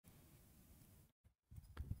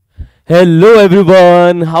Hello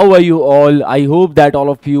everyone, how are you all? I hope that all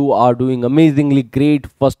of you are doing amazingly great.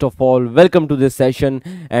 First of all, welcome to this session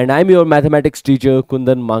and I'm your mathematics teacher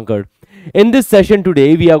Kundan Mankad. In this session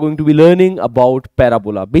today, we are going to be learning about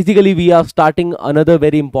parabola. Basically, we are starting another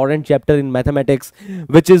very important chapter in mathematics,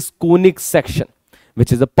 which is conic section,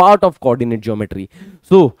 which is a part of coordinate geometry.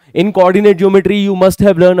 So in coordinate geometry, you must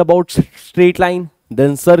have learned about straight line,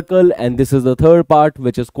 then circle, and this is the third part,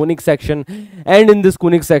 which is conic section. And in this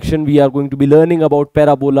conic section we are going to be learning about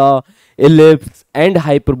parabola, ellipse and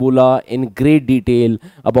hyperbola in great detail,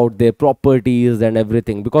 about their properties and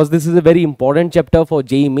everything, because this is a very important chapter for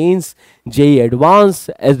JEE mains, JEE advanced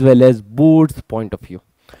as well as board's point of view.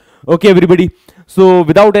 Okay everybody, so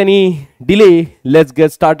without any delay, let's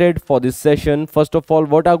get started for this session. First of all,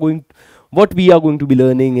 what we are going to be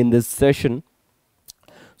learning in this session.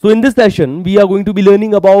 So in this session, we are going to be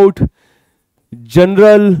learning about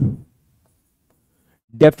general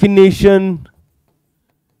definition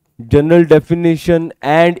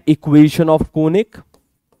and equation of conic.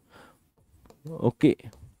 Okay.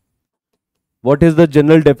 What is the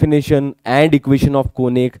general definition and equation of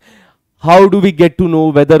conic? How do we get to know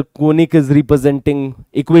whether conic is representing,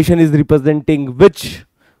 equation is representing which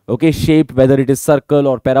shape, whether it is circle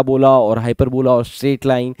or parabola or hyperbola or straight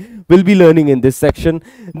line, we'll be learning in this section.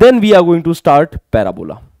 Then we are going to start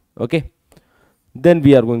parabola. Okay, then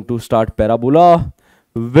we are going to start parabola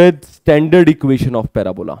with standard equation of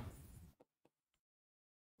parabola.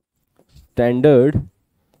 Standard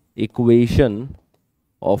equation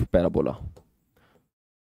of parabola.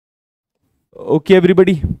 Okay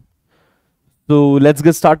everybody, so let's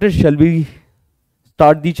get started. Shall we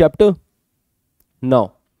start the chapter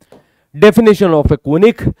now? Definition of a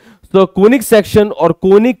conic. So conic section or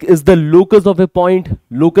conic is the locus of a point.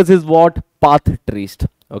 Locus is what? Path traced.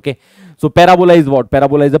 Okay, so parabola is what?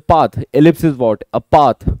 Parabola is a path. Ellipse is what? A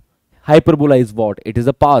path. Hyperbola is what? It is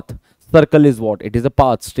a path. Circle is what? It is a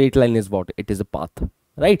path. Straight line is what? It is a path,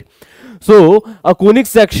 right? So a conic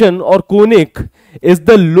section or conic is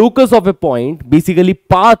the locus of a point, basically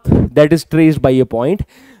path that is traced by a point,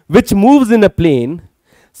 which moves in a plane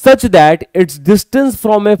such that its distance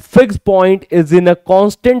from a fixed point is in a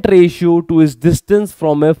constant ratio to its distance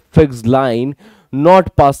from a fixed line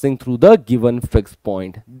not passing through the given fixed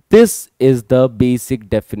point. This is the basic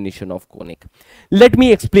definition of conic. Let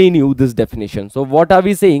me explain you this definition. So what are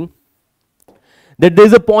we saying? That there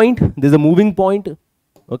is a point, there is a moving point.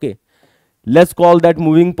 Okay, let's call that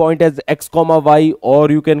moving point as x comma y, or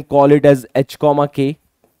you can call it as h comma k.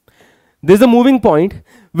 There is a moving point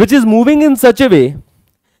which is moving in such a way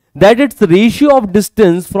that its ratio of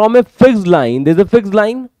distance from a fixed line, there's a fixed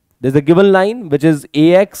line, there's a given line which is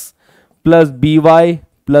ax plus by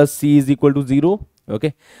plus c is equal to 0.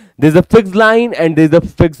 Okay, there's a fixed line and there's a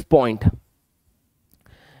fixed point,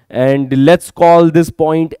 and let's call this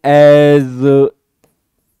point as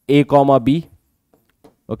a comma b.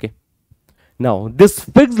 Okay, now this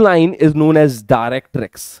fixed line is known as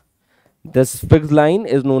directrix. This fixed line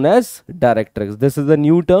is known as directrix. This is a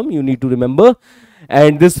new term you need to remember.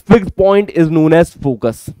 And this fixed point is known as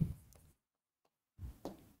focus.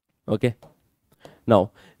 Okay,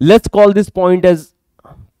 now let's call this point as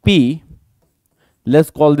P.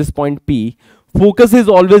 Let's call this point P. Focus is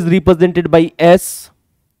always represented by S.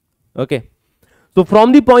 Okay, so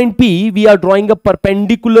from the point P we are drawing a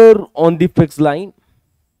perpendicular on the fixed line.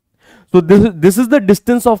 So this is the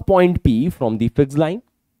distance of point P from the fixed line,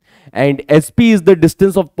 and SP is the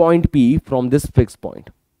distance of point P from this fixed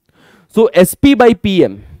point. So SP by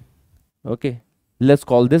PM, okay, let's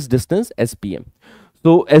call this distance SPM.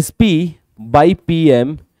 So SP by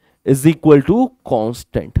PM is equal to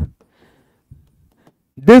constant.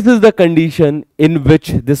 This is the condition in which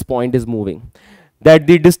this point is moving, that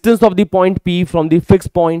the distance of the point P from the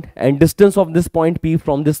fixed point and distance of this point P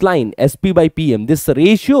from this line, SP by PM, this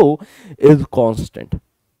ratio is constant.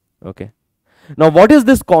 Okay, now what is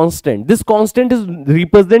this constant? This constant is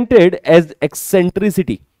represented as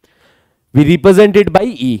eccentricity. We represent it by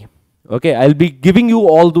E. Okay, I'll be giving you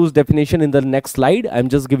all those definition in the next slide. I'm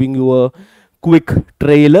just giving you a quick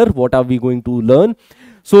trailer. What are we going to learn?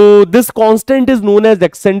 So this constant is known as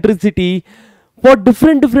eccentricity. For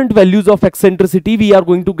different values of eccentricity, we are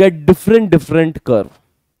going to get different curve.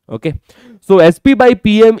 Okay, so SP by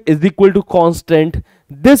PM is equal to constant.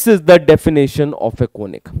 This is the definition of a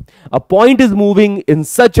conic. A point is moving in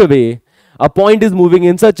such a way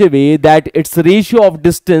that its ratio of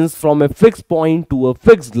distance from a fixed point to a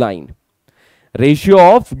fixed line,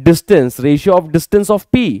 ratio of distance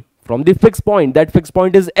of P from the fixed point, that fixed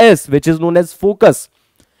point is S, which is known as focus,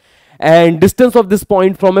 and distance of this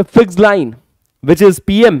point from a fixed line, which is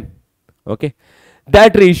PM. Okay,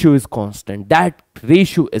 that ratio is constant, that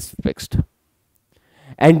ratio is fixed.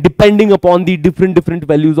 And depending upon the different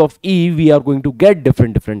values of E, we are going to get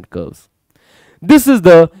different curves. This is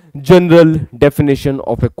the general definition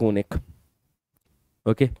of a conic.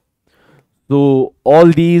 Okay. So all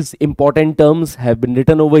these important terms have been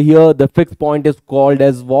written over here. The fixed point is called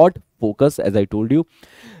as what? Focus, as I told you.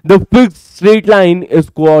 The fixed straight line is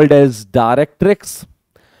called as directrix.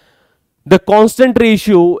 The constant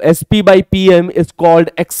ratio SP by PM is called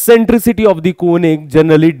eccentricity of the conic,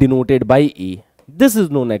 generally denoted by E. This is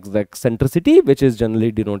known as eccentricity, which is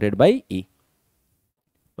generally denoted by E.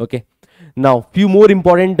 Okay. Now, few more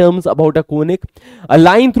important terms about a conic. A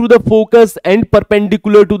line through the focus and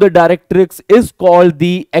perpendicular to the directrix is called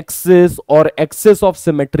the axis or axis of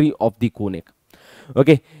symmetry of the conic.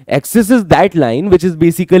 Okay, axis is that line which is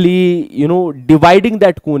basically, dividing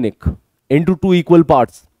that conic into two equal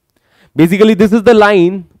parts. Basically, this is the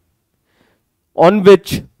line on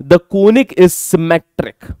which the conic is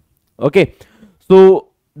symmetric. Okay, so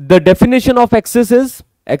the definition of axis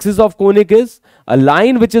of conic is a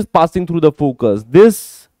line which is passing through the focus.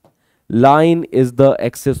 This line is the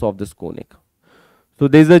axis of this conic. So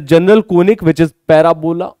there is a general conic which is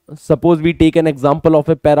parabola. Suppose we take an example of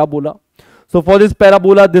a parabola. So for this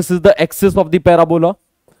parabola, this is the axis of the parabola.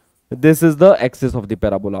 This is the axis of the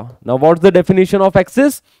parabola. Now what's the definition of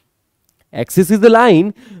axis? Axis is the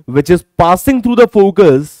line which is passing through the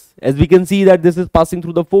focus. As we can see that this is passing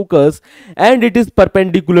through the focus and it is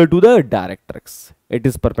perpendicular to the directrix. It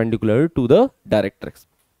is perpendicular to the directrix.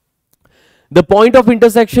 The point of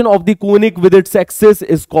intersection of the conic with its axis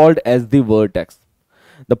is called as the vertex.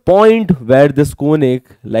 The point where this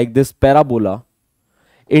conic, like this parabola,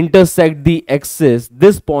 intersect the axis,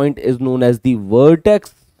 this point is known as the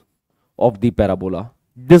vertex of the parabola.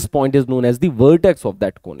 This point is known as the vertex of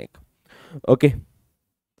that conic. Okay.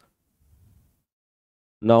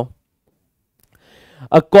 Now,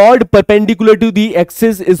 a chord perpendicular to the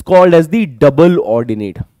axis is called as the double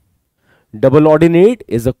ordinate. Double ordinate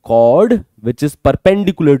is a chord which is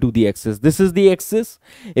perpendicular to the axis. This is the axis.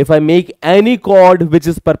 If I make any chord which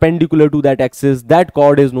is perpendicular to that axis, that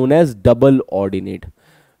chord is known as double ordinate.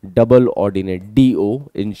 Double ordinate,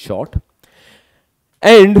 DO in short.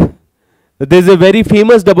 And there is a very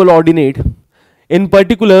famous double ordinate. In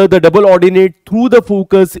particular, the double ordinate through the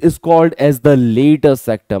focus is called as the later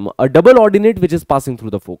sectum. A double ordinate which is passing through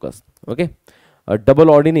the focus. Okay, a double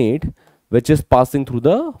ordinate which is passing through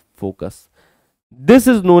the focus. This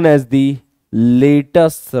is known as the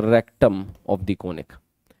latus rectum of the conic.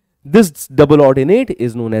 This double ordinate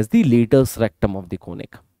is known as the latus rectum of the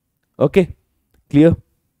conic. Okay, clear?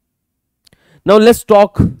 Now let's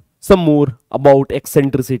talk some more about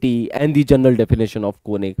eccentricity and the general definition of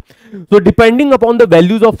conic. So depending upon the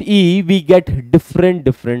values of E, we get different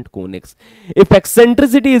conics. If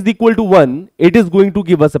eccentricity is equal to 1, it is going to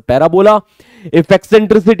give us a parabola. If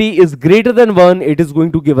eccentricity is greater than 1, it is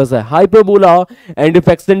going to give us a hyperbola. And if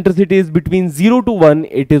eccentricity is between 0 to 1,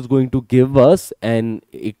 it is going to give us an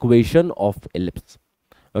equation of ellipse.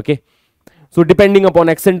 Okay. So depending upon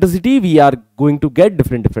eccentricity, we are going to get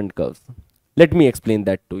different curves. Let me explain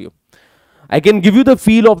that to you. I can give you the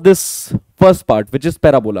feel of this first part, which is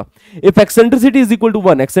parabola. If eccentricity is equal to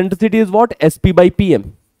 1, eccentricity is what? SP by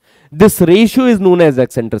PM. This ratio is known as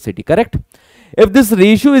eccentricity, correct? If this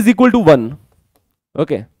ratio is equal to 1,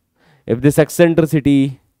 okay, if this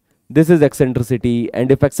eccentricity, this is eccentricity,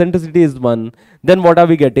 and if eccentricity is 1, then what are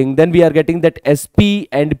we getting? Then we are getting that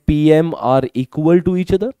SP and PM are equal to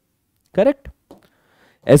each other, correct?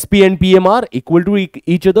 SP and PM are equal to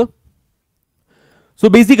each other. So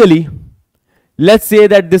basically, let's say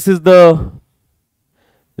that this is the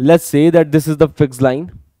fixed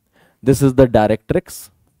line. This is the directrix.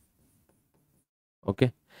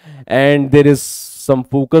 Okay. And there is some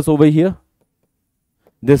focus over here.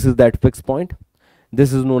 This is that fixed point.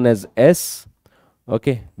 This is known as S.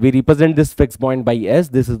 Okay. We represent this fixed point by S.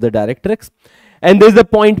 This is the directrix. And there is the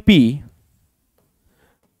point P.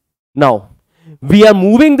 Now, we are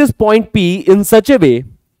moving this point P in such a way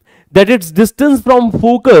that its distance from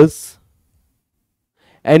focus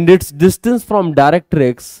and its distance from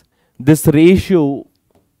directrix, this ratio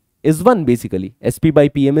is 1 basically. SP by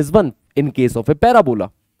PM is 1 in case of a parabola.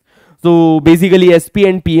 So basically SP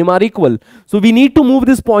and PM are equal. So we need to move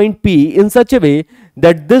this point P in such a way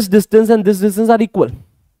that this distance and this distance are equal.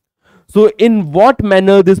 So in what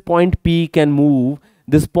manner this point P can move?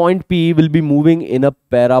 This point P will be moving in a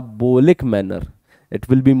parabolic manner. It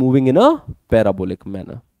will be moving in a parabolic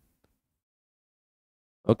manner.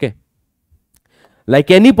 Okay.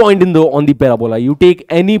 Like any point in the on the parabola, you take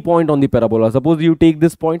any point on the parabola. Suppose you take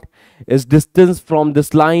this point, its distance from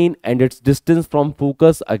this line and its distance from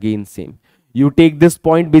focus again same. You take this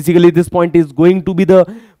point, basically this point is going to be the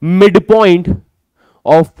midpoint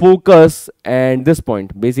of focus and this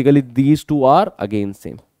point. Basically these two are again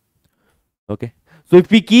same. Okay. So if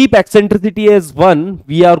we keep eccentricity as 1,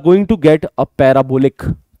 we are going to get a parabolic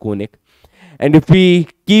conic. And if we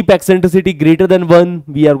keep eccentricity greater than 1,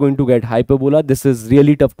 we are going to get hyperbola. This is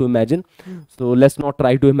really tough to imagine. So let's not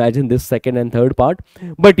try to imagine this second and third part.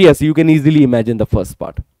 But yes, you can easily imagine the first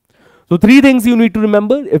part. So 3 things you need to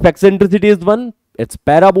remember. If eccentricity is 1, it's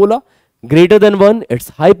parabola. Greater than 1, it's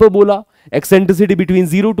hyperbola. Eccentricity between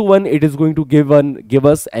 0 to 1, it is going to give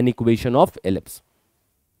us an equation of ellipse.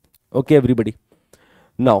 Okay, everybody.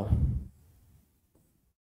 Now,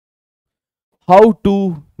 how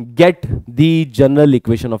to get the general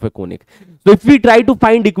equation of a conic? So if we try to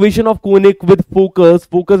find equation of conic with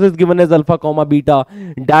focus is given as alpha comma beta,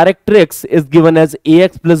 directrix is given as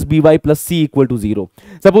ax plus by plus c equal to 0.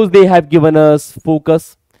 Suppose they have given us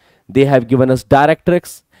focus, they have given us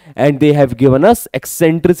directrix, and they have given us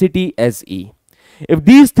eccentricity as e. If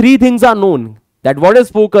these 3 things are known, that what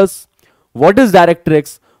is focus, what is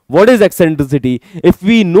directrix, what is eccentricity, if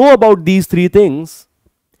we know about these 3 things,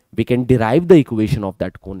 we can derive the equation of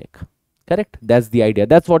that conic. Correct? That's the idea.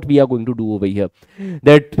 That's what we are going to do over here.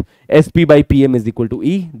 That SP by PM is equal to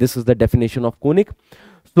E. This is the definition of conic.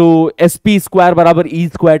 So SP square barabar E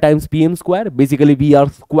square times PM square. Basically, we are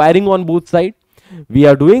squaring on both sides. We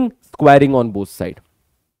are doing squaring on both sides.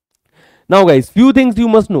 Now guys, few things you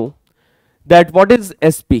must know. That what is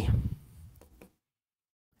SP?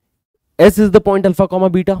 S is the point alpha comma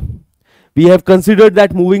beta. We have considered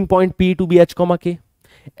that moving point P to be h comma k.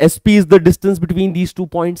 SP is the distance between these 2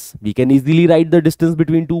 points. We can easily write the distance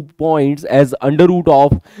between 2 points as under root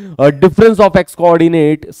of a difference of x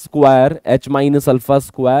coordinate square h minus alpha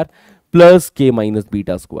square plus k minus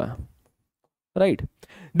beta square. Right.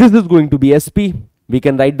 This is going to be SP. We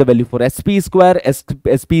can write the value for SP square.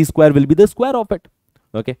 SP square will be the square of it.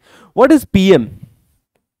 Okay. What is PM?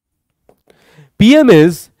 PM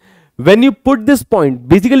is when you put this point,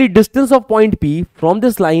 basically distance of point P from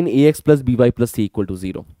this line ax plus by plus c equal to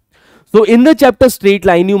 0. So in the chapter straight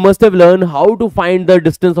line, you must have learned how to find the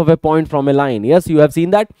distance of a point from a line. Yes, you have seen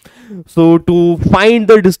that. So to find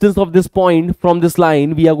the distance of this point from this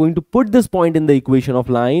line, we are going to put this point in the equation of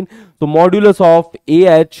line. So modulus of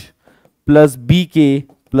ah plus bk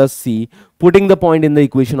plus c, putting the point in the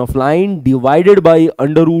equation of line divided by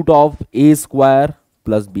under root of a square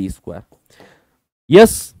plus b square.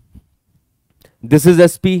 Yes. This is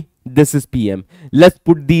SP, this is PM. Let's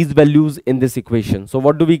put these values in this equation. So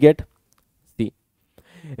what do we get? See,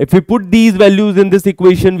 if we put these values in this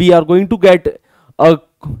equation, we are going to get a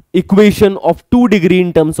equation of 2 degree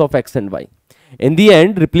in terms of x and y. In the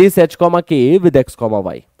end, replace h comma k with x comma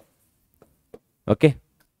y. Okay.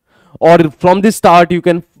 Or from the start, you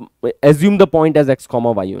can assume the point as x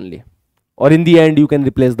comma y only. Or in the end, you can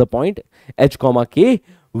replace the point h comma k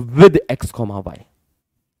with x comma y.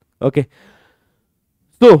 Okay.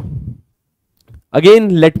 So, again,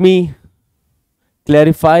 let me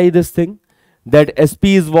clarify this thing, that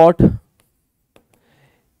SP is what?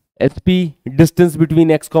 SP, distance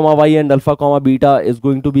between x comma y and alpha comma beta, is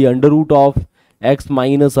going to be under root of x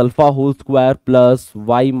minus alpha whole square plus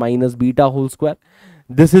y minus beta whole square.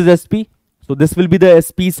 This is SP. So this will be the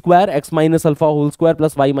SP square, x minus alpha whole square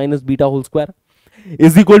plus y minus beta whole square,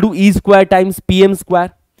 is equal to E square times PM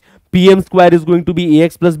square. PM square is going to be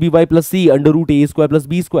ax plus by plus c under root a square plus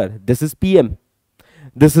b square. This is PM.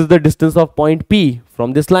 This is the distance of point P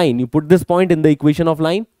from this line. You put this point in the equation of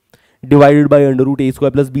line divided by under root a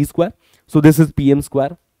square plus b square. So this is PM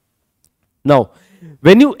square. Now,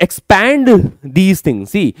 when you expand these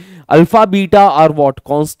things, see, alpha, beta are what?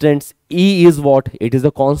 Constants. E is what? It is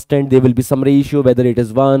a constant. There will be some ratio, whether it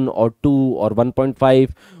is 1 or 2 or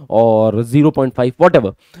 1.5 or 0.5,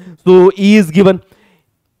 whatever. So E is given.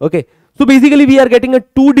 Okay, so basically we are getting a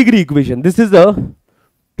 2 degree equation. This is a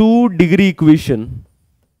 2 degree equation.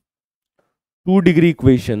 2 degree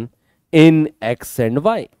equation in x and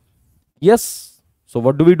y. Yes. So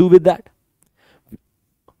what do we do with that?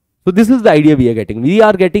 So this is the idea we are getting. We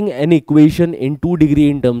are getting an equation in 2 degree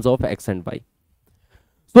in terms of x and y.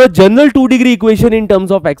 So a general 2 degree equation in terms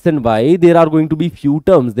of x and y, there are going to be few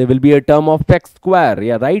terms. There will be a term of x square.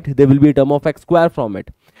 Yeah, right. There will be a term of x square from it.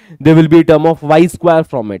 There will be a term of y square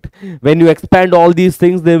from it. When you expand all these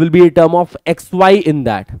things, there will be a term of xy in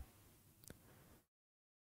that.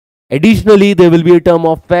 Additionally, there will be a term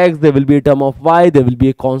of x, there will be a term of y, there will be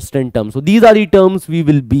a constant term. So these are the terms we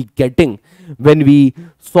will be getting when we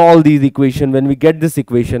solve these equation, when we get this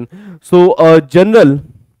equation. So a general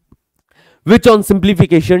which on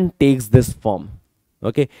simplification takes this form.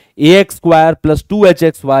 Okay, ax square plus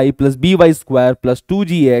 2hxy plus by square plus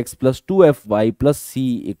 2gx plus 2fy plus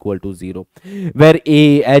c equal to 0, where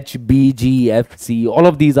a, h, b, g, f, c, all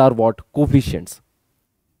of these are what? Coefficients.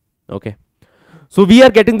 Okay, so we are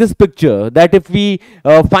getting this picture that if we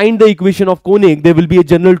find the equation of conic, there will be a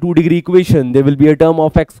general 2-degree equation. There will be a term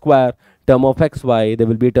of x square, term of xy, there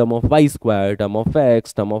will be a term of y square, term of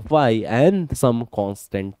x, term of y, and some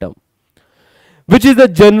constant term, which is the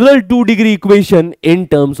general 2-degree equation in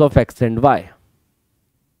terms of x and y.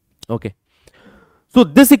 Okay, so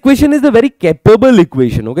this equation is a very capable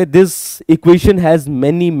equation. Okay, this equation has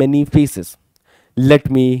many faces. Let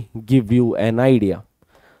me give you an idea.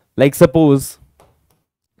 Like suppose,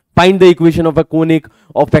 find the equation of a conic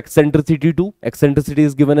of eccentricity 2. Eccentricity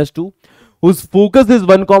is given as 2, whose focus is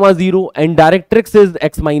 1, 0, and directrix is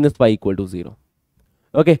x minus y equal to 0.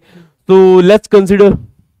 Okay, so let's consider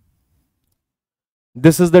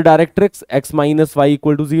this is the directrix, x minus y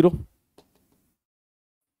equal to 0.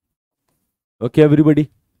 Okay, everybody.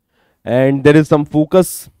 And there is some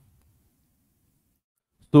focus.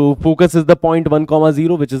 So focus is the point 1,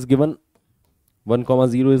 0, which is given. 1,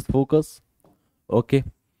 0 is focus. Okay.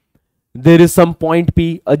 There is some point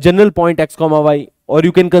P, a general point x, y, or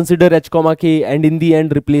you can consider h, k, and in the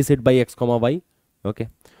end replace it by x, y. Okay.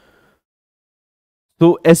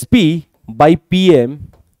 So SP by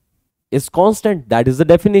PM is constant. That is the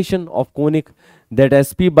definition of conic, that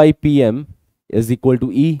SP by PM is equal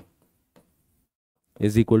to E,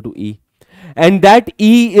 and that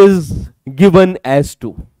E is given as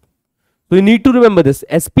 2. So you need to remember this,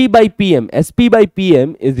 SP by PM is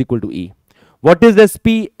equal to E. What is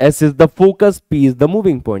SP? S is the focus, P is the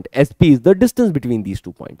moving point, SP is the distance between these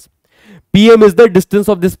 2 points, PM is the distance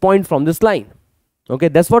of this point from this line. Okay,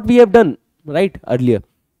 that's what we have done right earlier.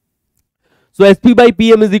 So SP by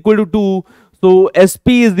PM is equal to 2. So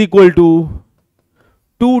SP is equal to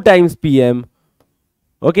 2 times PM.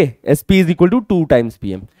 Okay, SP is equal to 2 times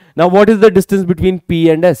PM. Now what is the distance between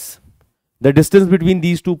P and S? The distance between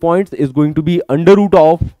these 2 points is going to be under root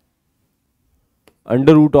of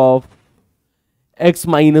x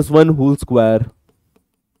minus 1 whole square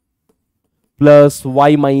plus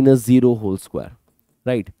y minus 0 whole square.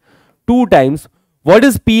 Right? 2 times, what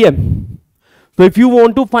is PM? So if you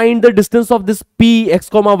want to find the distance of this P x,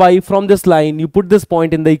 y from this line, you put this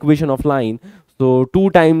point in the equation of line. So 2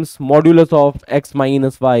 times modulus of x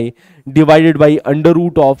minus y divided by under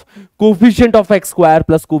root of coefficient of x square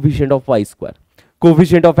plus coefficient of y square.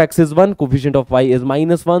 Coefficient of x is 1, coefficient of y is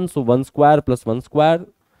minus 1. So 1 square plus 1 square,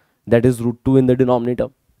 that is root 2 in the denominator.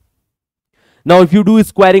 Now if you do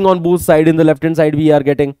squaring on both sides, in the left hand side we are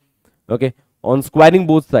getting, okay, on squaring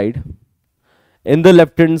both sides, in the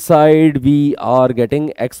left hand side we are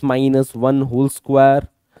getting x minus 1 whole square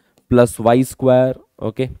plus y square.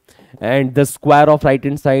 Okay, and the square of right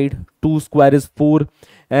hand side, 2 square is 4,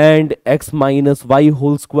 and x minus y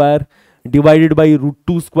whole square divided by root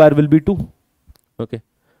 2 square will be 2. Okay,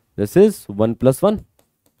 this is 1 plus 1,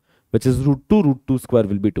 which is root 2 square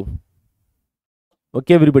will be 2.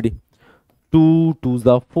 Okay, everybody, 2 2s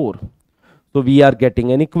are 4. So we are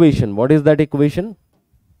getting an equation. What is that equation?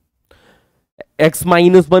 X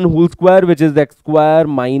minus 1 whole square, which is x square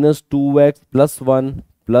minus 2x plus 1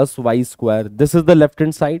 plus y square. This is the left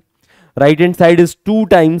hand side. Right hand side is 2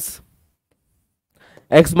 times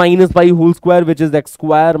x minus y whole square, which is x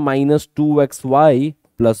square minus 2xy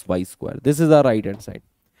plus y square. This is our right hand side.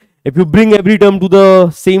 If you bring every term to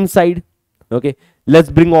the same side, okay, let's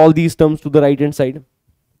bring all these terms to the right hand side.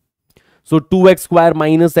 So 2x square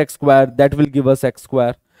minus x square, that will give us x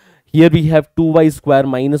square. Here we have 2y square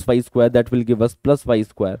minus y square, that will give us plus y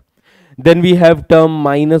square. Then we have term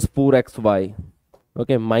minus 4xy.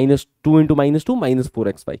 Okay, minus 2 into minus 2, minus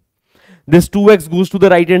 4xy. This 2x goes to the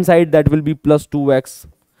right hand side, that will be plus 2x.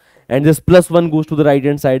 And this plus 1 goes to the right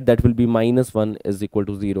hand side, that will be minus 1 is equal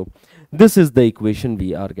to 0. This is the equation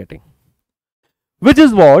we are getting. Which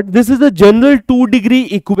is what? This is the general 2-degree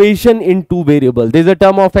equation in 2 variables. There is a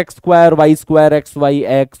term of x square, y square, x, y,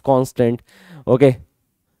 x constant. Okay.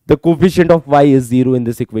 The coefficient of y is 0 in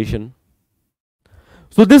this equation.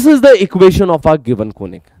 So this is the equation of our given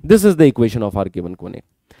conic. This is the equation of our given conic.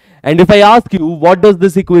 And if I ask you, what does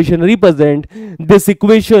this equation represent? This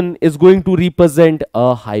equation is going to represent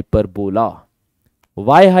a hyperbola.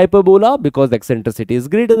 Why hyperbola? Because eccentricity is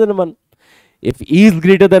greater than 1. If E is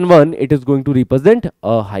greater than 1, it is going to represent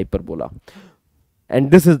a hyperbola.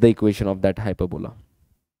 And this is the equation of that hyperbola.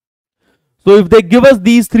 So if they give us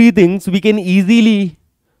these three things, we can easily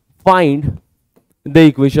find the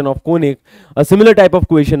equation of conic. A similar type of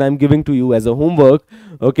question I'm giving to you as a homework.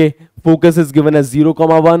 Okay, focus is given as 0,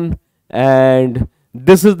 1, and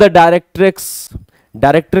this is the directrix.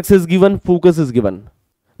 Directrix is given, focus is given.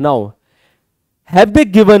 Now, have they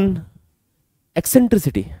given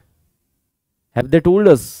eccentricity? Have they told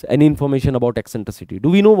us any information about eccentricity? Do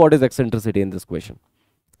we know what is eccentricity in this question?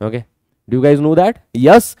 Okay. Do you guys know that?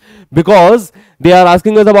 Yes, because they are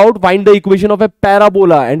asking us about find the equation of a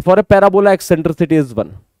parabola, and for a parabola eccentricity is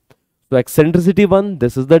 1. So eccentricity 1,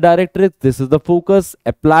 this is the directrix, this is the focus,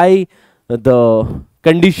 apply the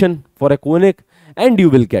condition for a conic and you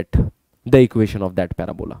will get the equation of that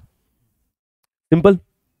parabola. Simple.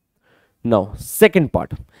 Now second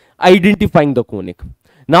part, identifying the conic.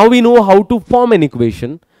 Now we know how to form an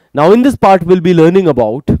equation. Now in this part we'll be learning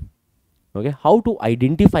about how to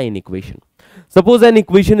identify an equation. Suppose an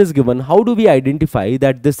equation is given, how do we identify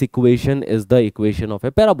that this equation is the equation of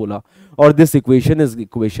a parabola or this equation is the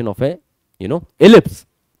equation of a ellipse?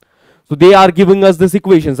 So they are giving us this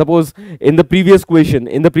equation. Suppose in the previous question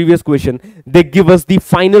they give us the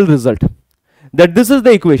final result that this is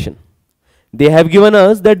the equation. They have given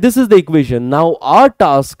us that this is the equation. Now our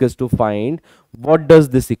task is to find what does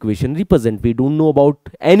this equation represent. We don't know about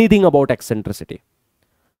anything about eccentricity.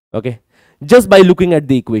 Okay, just by looking at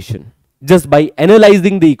the equation, just by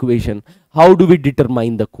analyzing the equation, how do we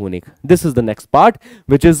determine the conic? This is the next part,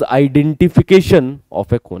 which is identification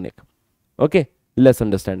of a conic. Okay, let's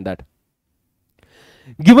understand that.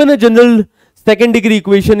 Given a general second degree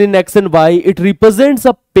equation in x and y, it represents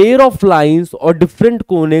a pair of lines or different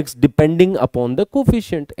conics depending upon the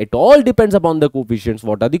coefficient. It all depends upon the coefficients.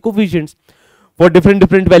 What are the coefficients? For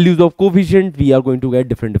different values of coefficient, we are going to get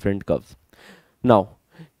different curves. Now,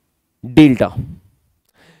 delta.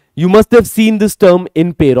 You must have seen this term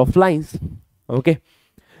in pair of lines. Okay,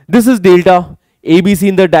 this is delta. ABC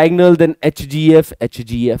in the diagonal, then HGF,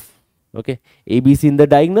 HGF. Okay, ABC in the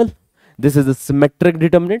diagonal. This is a symmetric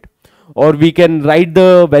determinant, or we can write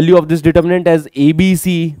the value of this determinant as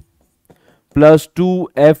ABC plus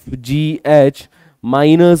 2FGH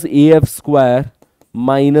minus AF square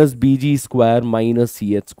minus BG square minus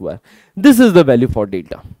CH square. This is the value for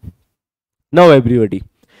delta. Now everybody,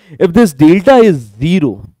 if this delta is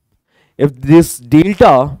 0, if this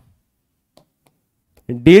delta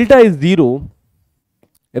is 0,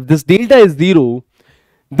 if this delta is 0,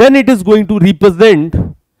 then it is going to represent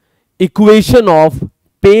equation of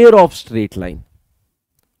pair of straight line.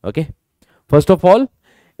 Okay, first of all,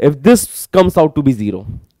 if this comes out to be 0,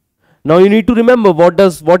 now you need to remember what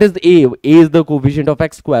is A? A is the coefficient of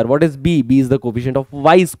x square. What is B? B is the coefficient of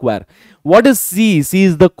y square. What is C? C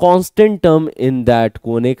is the constant term in that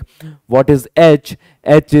conic. What is H?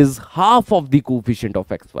 H is half of the coefficient of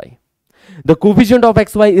xy. The coefficient of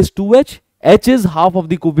xy is 2h. H is half of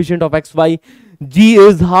the coefficient of xy. G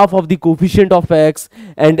is half of the coefficient of x,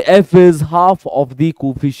 and F is half of the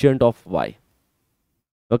coefficient of y.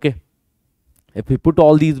 Okay, if we put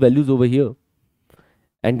all these values over here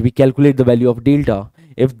and we calculate the value of delta,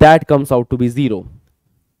 if that comes out to be 0,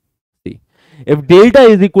 see, if delta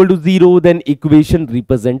is equal to 0, then equation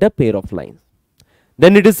represent a pair of lines.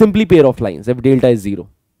 Then it is simply pair of lines if delta is 0.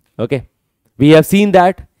 Okay, we have seen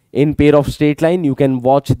that in pair of straight line. You can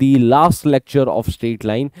watch the last lecture of straight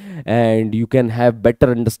line and you can have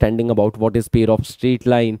better understanding about what is pair of straight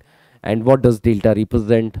line and what does delta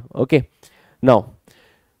represent. Okay, now,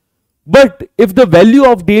 but if the value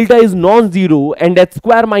of delta is non-zero and h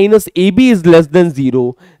square minus AB is less than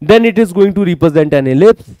 0, then it is going to represent an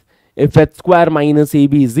ellipse. If h square minus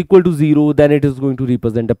AB is equal to 0, then it is going to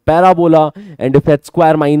represent a parabola, and if h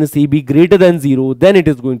square minus AB greater than 0, then it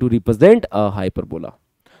is going to represent a hyperbola.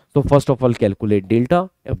 So first of all, calculate delta.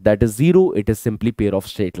 If that is 0, it is simply pair of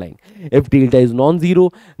straight line. If delta is non-zero,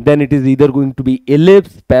 then it is either going to be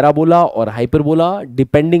ellipse, parabola or hyperbola,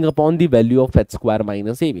 depending upon the value of h square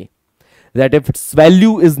minus AB. That if its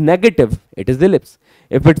value is negative, it is ellipse.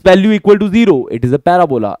 If its value equal to 0, it is a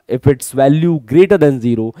parabola. If its value greater than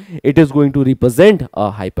 0, it is going to represent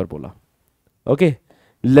a hyperbola. Okay,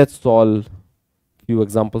 let's solve few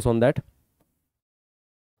examples on that.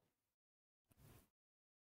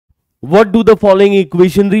 What do the following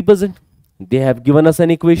equation represent? They have given us an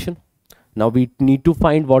equation. Now we need to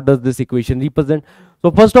find what does this equation represent. So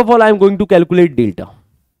first of all, I am going to calculate delta.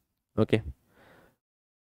 Okay.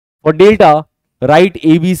 For delta, write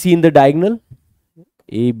ABC in the diagonal,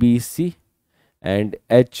 ABC, and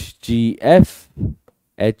HGF,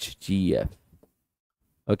 HGF.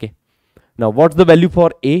 Okay. Now what's the value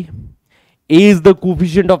for A? A is the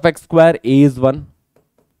coefficient of x square, A is 1.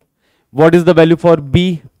 What is the value for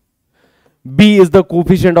B? B is the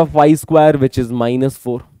coefficient of y square, which is minus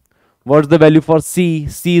 4. What's the value for C?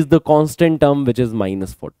 C is the constant term, which is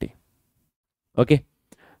minus 40. Okay.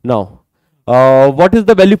 Now, what is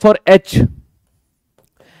the value for H?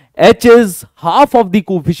 H is half of the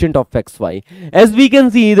coefficient of xy. As we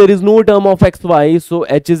can see, there is no term of xy, so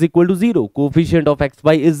H is equal to 0. Coefficient of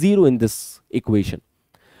xy is 0 in this equation.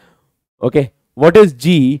 Okay. What is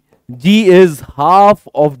G? G is half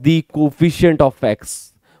of the coefficient of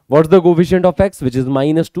x. What's the coefficient of x? Which is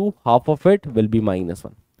minus 2. Half of it will be minus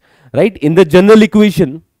 1. Right? In the general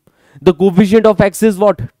equation, the coefficient of x is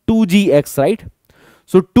what? 2gx, right?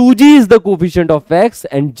 So 2g is the coefficient of x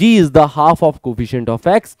and g is the half of coefficient of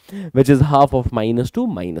x, which is half of minus 2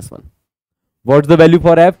 minus 1. What's the value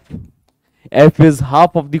for f? F is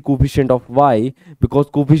half of the coefficient of y, because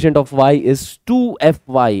coefficient of y is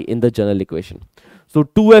 2fy in the general equation. So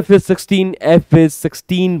 2f is 16, f is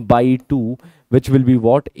 16 by 2, which will be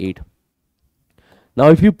what? 8. Now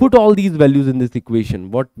if you put all these values in this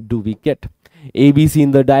equation, what do we get? A, B, C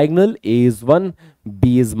in the diagonal. A is 1,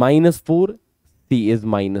 B is minus 4, C is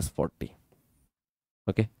minus 40.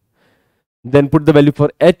 Okay. Then put the value for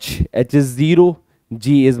H. H is 0,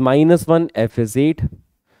 G is minus 1, F is 8.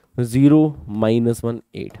 0, minus 1,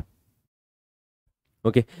 8.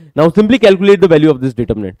 Okay. Now simply calculate the value of this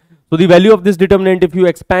determinant. So the value of this determinant, if you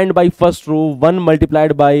expand by first row, 1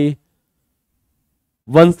 multiplied by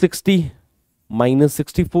 160 minus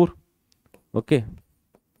 64. Okay.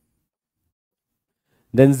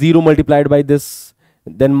 Then 0 multiplied by this.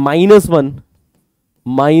 Then minus 1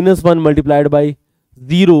 multiplied by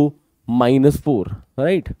 0 minus 4.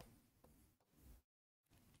 Right.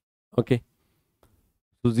 Okay.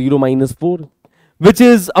 So 0 minus 4, which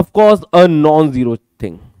is of course a non-zero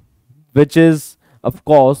thing, which is of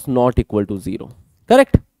course not equal to 0.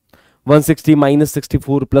 Correct? 160 minus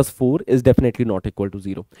 64 plus 4 is definitely not equal to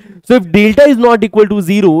 0. So if delta is not equal to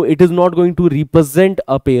 0, it is not going to represent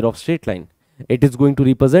a pair of straight line. It is going to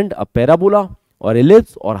represent a parabola or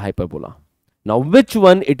ellipse or hyperbola. Now which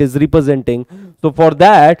one it is representing? So for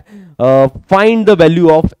that, find the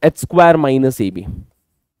value of h square minus ab.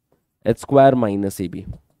 H square minus ab.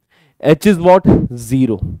 H is what?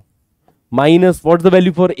 0. Minus, what's the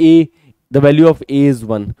value for A? The value of A is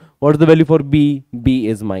 1. What's the value for B? B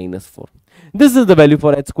is minus 4. This is the value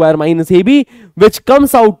for h square minus ab, which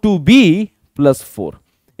comes out to be plus 4.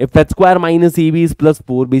 If h square minus ab is plus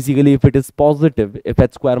 4, basically if it is positive, if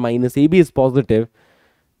h square minus ab is positive,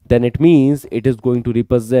 then it means it is going to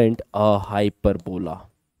represent a hyperbola.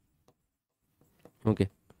 Okay.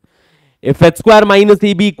 If h square minus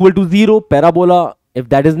ab equal to 0, parabola. If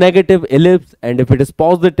that is negative, ellipse. And if it is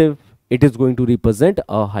positive, it is going to represent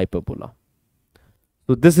a hyperbola.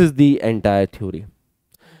 So this is the entire theory.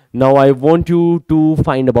 Now I want you to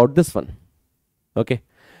find about this one. Okay.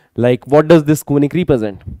 Like, what does this conic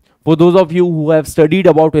represent? For those of you who have studied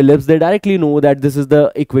about ellipse, they directly know that this is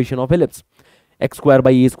the equation of ellipse. X square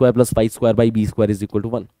by a square plus 5 square by b square is equal to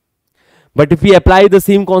 1. But if we apply the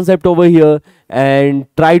same concept over here and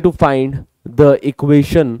try to find the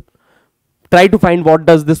equation, try to find what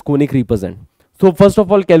does this conic represent. So first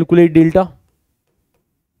of all, calculate delta.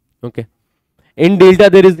 Okay. In delta,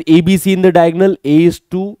 there is ABC in the diagonal. A is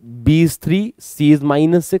 2, B is 3, C is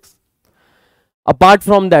minus 6. Apart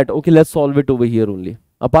from that, okay, let's solve it over here only.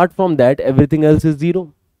 Apart from that, everything else is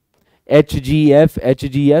 0.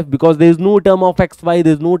 HGF, because there is no term of xy,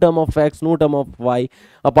 there is no term of x, no term of y.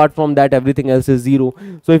 Apart from that, everything else is 0.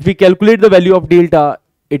 So if we calculate the value of delta,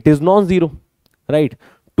 it is non-zero, right?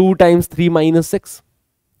 2 times 3 minus 6.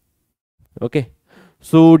 Okay.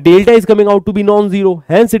 So delta is coming out to be non-zero.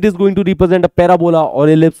 Hence, it is going to represent a parabola or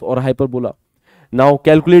ellipse or hyperbola. Now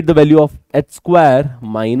calculate the value of h square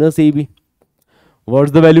minus ab.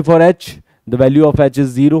 What's the value for h? The value of h is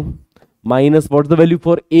 0. Minus, what's the value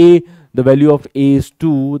for a? The value of a is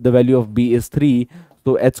 2. The value of b is 3.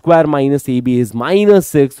 So h square minus ab is minus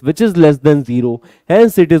 6, which is less than 0.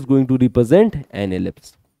 Hence, it is going to represent an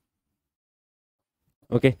ellipse.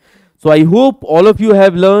 Okay. So I hope all of you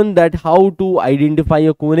have learned that how to identify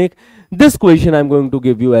a conic. This question I'm going to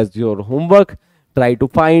give you as your homework. Try to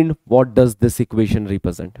find what does this equation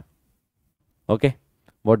represent. Okay.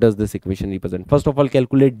 What does this equation represent? First of all,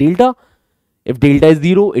 calculate delta. If delta is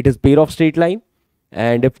 0, it is pair of straight line.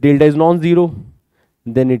 And if delta is non-zero,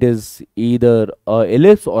 then it is either a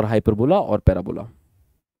ellipse or hyperbola or parabola.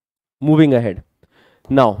 Moving ahead.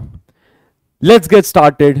 Now, let's get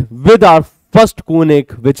started with our first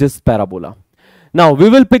conic, which is parabola. Now, we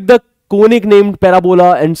will pick the conic named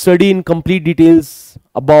parabola and study in complete details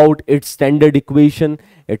about its standard equation,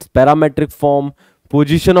 its parametric form,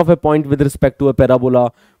 position of a point with respect to a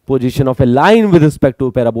parabola, position of a line with respect to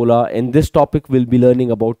a parabola. In this topic, we'll be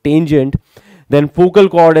learning about tangent, then focal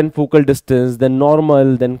chord and focal distance, then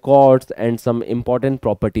normal, then chords, and some important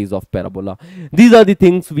properties of parabola. These are the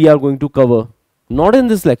things we are going to cover, not in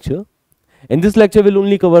this lecture. In this lecture, we'll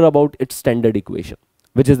only cover about its standard equation,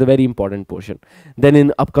 which is the very important portion. Then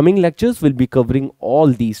in upcoming lectures, we'll be covering all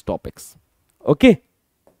these topics. Okay.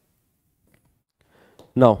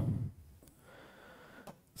 Now,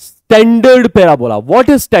 standard parabola. What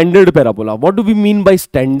is standard parabola? What do we mean by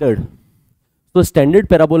standard? So standard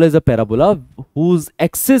parabola is a parabola whose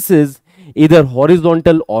axis is either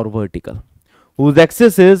horizontal or vertical. Whose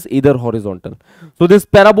axis is either horizontal. So this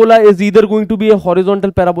parabola is either going to be a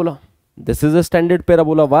horizontal parabola. This is a standard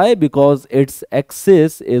parabola. Why? Because its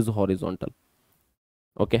axis is horizontal.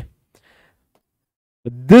 Okay.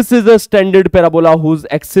 This is a standard parabola whose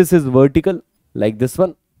axis is vertical, like this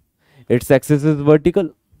one. Its axis is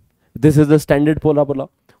vertical. This is the standard parabola.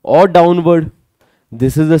 Or downward.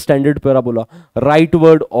 This is the standard parabola.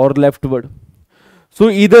 Rightward or leftward. So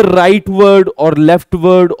either rightward or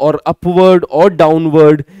leftward or upward or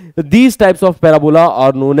downward, these types of parabola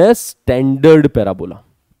are known as standard parabola.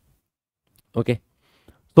 Okay.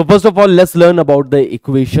 So first of all, let's learn about the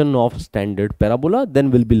equation of standard parabola.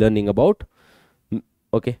 Then we'll be learning about,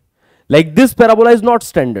 okay, like this parabola is not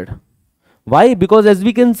standard. Why? Because as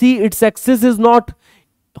we can see, its axis is not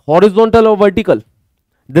horizontal or vertical.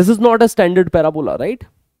 This is not a standard parabola, right?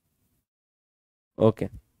 Okay.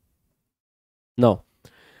 Now,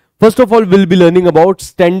 first of all, we'll be learning about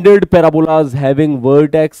standard parabolas having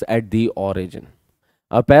vertex at the origin.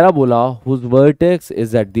 A parabola whose vertex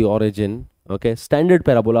is at the origin. Okay, standard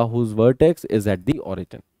parabola whose vertex is at the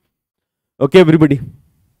origin. Okay, everybody.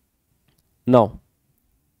 Now,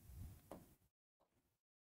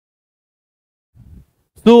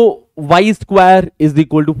 so y square is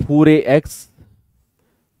equal to 4ax.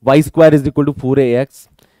 Y square is equal to 4ax.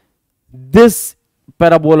 This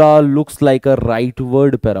parabola looks like a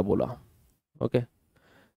rightward parabola. Okay.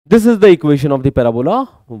 This is the equation of the parabola.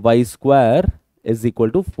 Y square is equal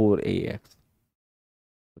to 4ax.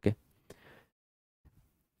 Okay.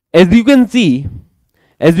 As you can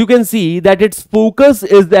see that its focus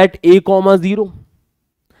is at a comma 0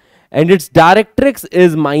 and its directrix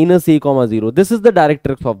is minus a comma 0. This is the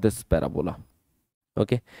directrix of this parabola.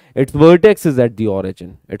 Okay, its vertex is at the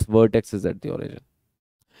origin. Its vertex is at the origin.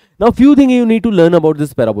 Now, few things you need to learn about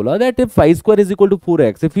this parabola, that if y square is equal to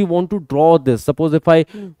 4x, if we want to draw this, suppose if I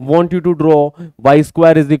want you to draw y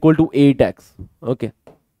square is equal to 8x. Okay.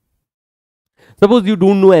 Suppose you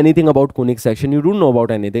don't know anything about conic section, you don't know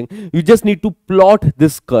about anything. You just need to plot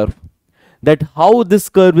this curve, that how this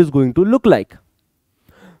curve is going to look like.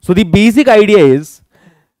 So the basic idea is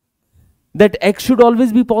that x should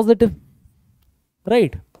always be positive.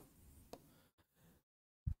 Right?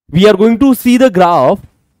 We are going to see the graph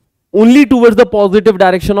only towards the positive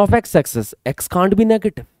direction of x-axis. X can't be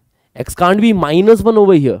negative. X can't be minus 1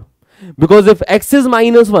 over here. Because if x is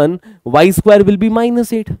minus 1, y square will be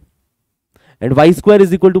minus 8. And y square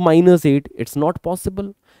is equal to minus 8. It's not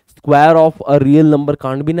possible. Square of a real number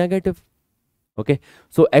can't be negative. Okay?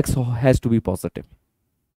 So x has to be positive.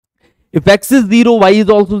 If x is 0, y is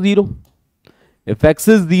also 0. If x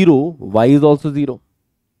is 0, y is also 0.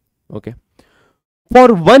 Okay.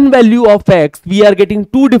 For one value of x, we are getting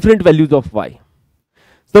two different values of y.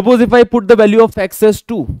 Suppose if I put the value of x as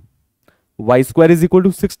 2, y square is equal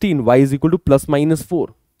to 16, y is equal to plus minus 4.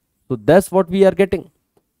 So that's what we are getting.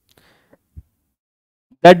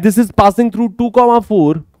 That this is passing through 2 comma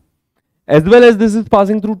 4 as well as this is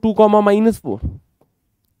passing through 2 comma minus 4.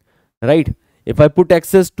 Right. If I put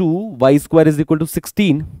x as 2, y square is equal to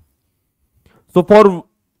 16. So for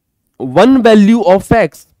one value of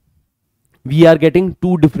x, we are getting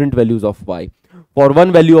two different values of y. For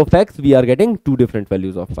one value of x, we are getting two different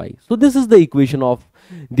values of y. So this is the equation of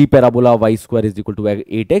the parabola y square is equal to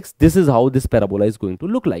 8x. This is how this parabola is going to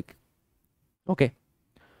look like. Okay.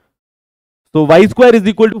 So y square is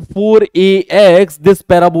equal to 4ax. This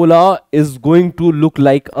parabola is going to look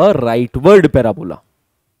like a rightward parabola.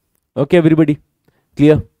 Okay, everybody.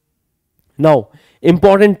 Clear? Now,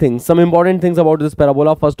 some important things about this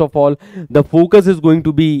parabola. First of all, the focus is going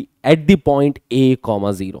to be at the point a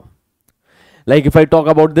comma 0. Like if I talk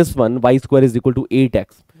about this one, y square is equal to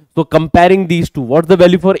 8x. So comparing these two, what's the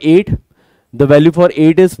value for 8? The value for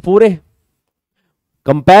 8 is 4a.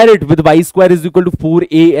 Compare it with y square is equal to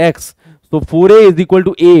 4ax. So 4a is equal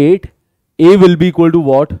to 8. A will be equal to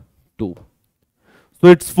what? 2. So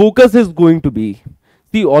its focus is going to be,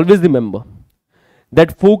 see, always remember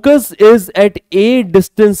that focus is at a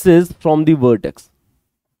distances from the vertex.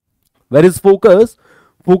 Where is focus?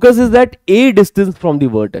 Focus is at a distance from the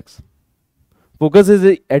vertex. Focus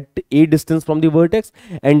is at a distance from the vertex,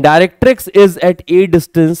 and directrix is at a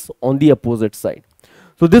distance on the opposite side.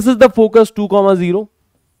 So this is the focus 2, 0.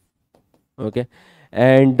 Okay,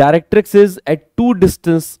 and directrix is at 2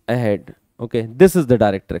 distance ahead. Okay, this is the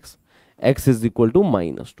directrix. X is equal to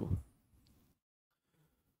 -2.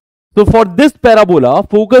 So for this parabola,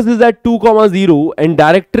 focus is at 2, 0, and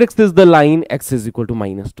directrix is the line x is equal to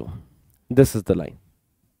 -2. This is the line.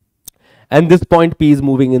 And this point P is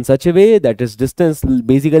moving in such a way that its distance,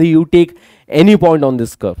 basically you take any point on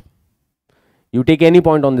this curve. You take any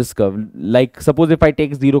point on this curve. Like suppose if I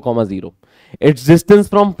take 0, 0, its distance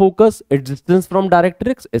from focus, its distance from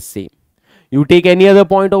directrix is same. You take any other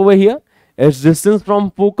point over here, its distance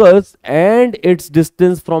from focus and its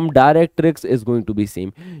distance from directrix is going to be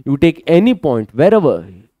same. You take any point wherever,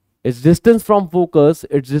 its distance from focus,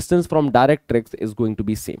 its distance from directrix is going to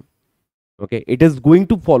be same. Okay, it is going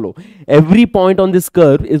to follow. Every point on this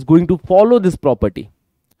curve is going to follow this property.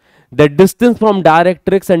 The distance from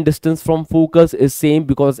directrix and distance from focus is same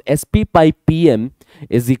because SP by PM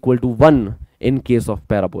is equal to 1 in case of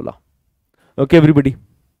parabola. Okay, everybody.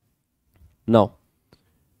 Now,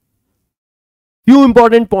 few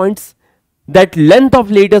important points, that length of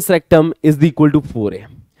latest rectum is equal to 4a.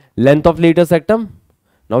 Length of latest rectum.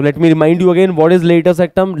 Now let me remind you again, what is latest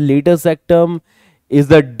rectum? Latest rectum is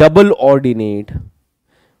the double ordinate,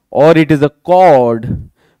 or it is a chord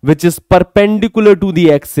which is perpendicular to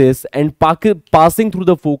the axis and passing through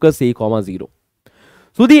the focus a, 0.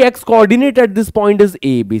 So the x coordinate at this point is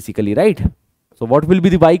a, basically, right? So what will be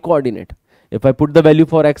the y coordinate? If I put the value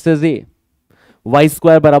for x as a, y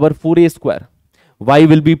square barabar 4a square. Y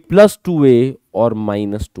will be plus 2a or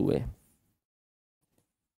minus 2a.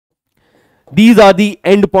 These are the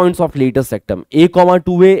endpoints of latest rectum. A,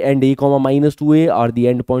 2a and a, minus 2a are the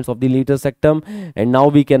endpoints of the latest rectum. And now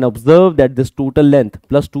we can observe that this total length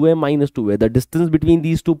plus 2a minus 2a, the distance between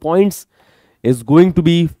these 2 points is going to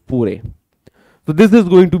be 4a. So this is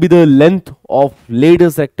going to be the length of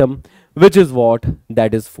latest rectum, which is what?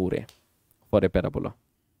 That is 4a for a parabola.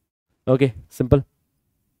 Okay, simple.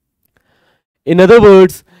 In other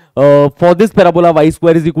words, for this parabola y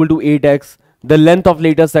square is equal to 8x, the length of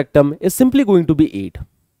latest rectum is simply going to be 8.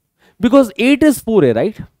 Because 8 is 4a,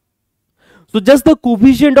 right? So just the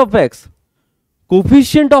coefficient of x.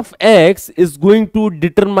 Coefficient of x is going to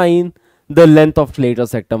determine the length of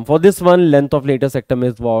latest rectum. For this one, length of latest rectum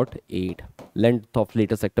is what? 8. Length of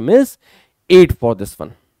latest rectum is 8 for this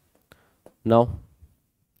one. Now,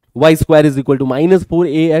 y square is equal to minus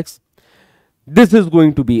 4ax. This is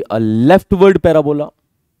going to be a leftward parabola.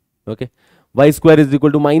 Okay. Y square is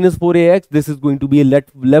equal to minus 4ax. This is going to be a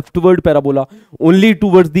leftward parabola only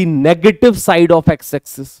towards the negative side of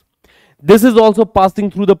x-axis. This is also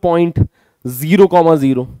passing through the point 0,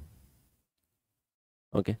 0.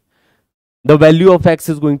 Okay. The value of x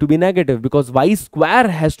is going to be negative because y square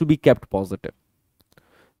has to be kept positive.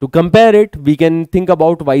 To compare it, we can think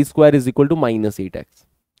about y square is equal to minus 8x.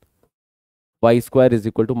 Y square is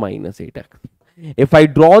equal to minus 8x. If I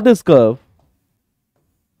draw this curve,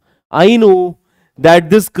 I know that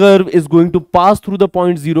this curve is going to pass through the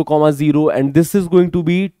point 0, 0 and this is going to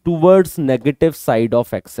be towards negative side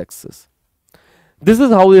of x-axis. This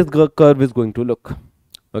is how this curve is going to look.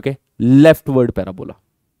 Okay, leftward parabola.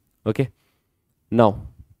 Okay, now,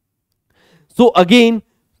 so again,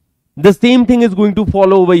 the same thing is going to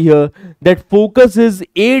follow over here, that focus is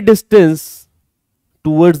a distance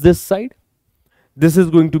towards this side. This is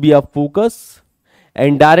going to be our focus.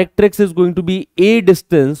 And directrix is going to be a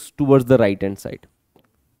distance towards the right hand side.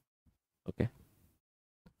 Okay.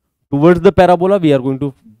 Towards the parabola, we are going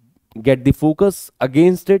to get the focus.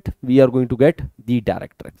 Against it, we are going to get the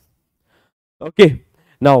directrix. Okay.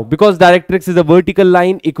 Now, because directrix is a vertical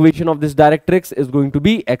line, equation of this directrix is going to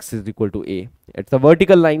be x is equal to a. It's a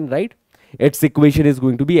vertical line, right? Its equation is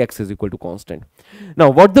going to be x is equal to constant. Now,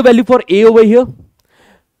 what's the value for a over here?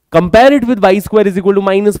 Compare it with y square is equal to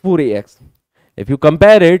minus 4ax. If you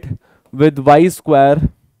compare it with y square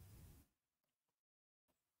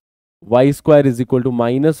is equal to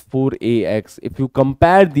minus 4ax. If you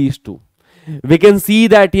compare these two, we can see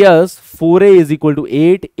that yes, 4a is equal to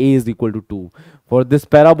 8, a is equal to 2. For this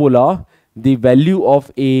parabola, the value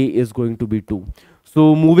of a is going to be 2.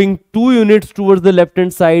 So moving 2 units towards the left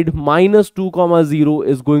hand side, minus 2, 0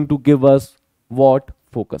 is going to give us what?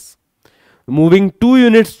 Focus. Moving 2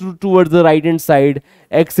 units towards the right hand side,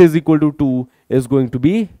 x is equal to 2 is going to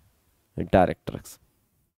be directrix.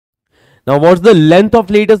 Now, what's the length of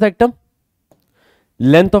latest rectum?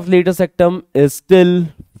 Length of latest rectum is still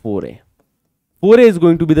 4a. 4a is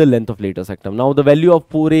going to be the length of latest rectum. Now, the value of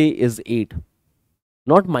 4a is 8.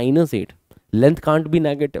 not minus 8. Length can't be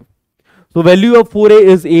negative. So value of 4a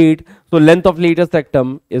is 8. So length of latest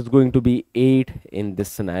sectum is going to be 8 in this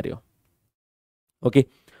scenario. Okay.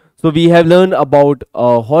 So we have learned about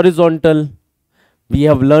horizontal. We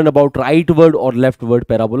have learned about rightward or leftward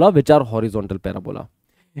parabola, which are horizontal parabola.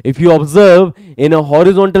 If you observe, in a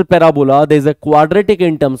horizontal parabola, there is a quadratic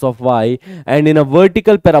in terms of y, and in a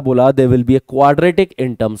vertical parabola, there will be a quadratic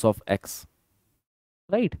in terms of x.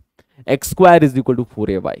 Right? X square is equal to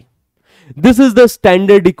 4ay. This is the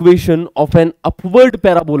standard equation of an upward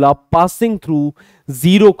parabola passing through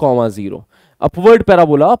 0, 0. Upward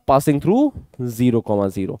parabola passing through 0,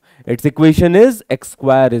 0. Its equation is x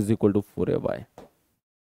square is equal to 4ay.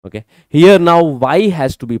 Okay. Here now y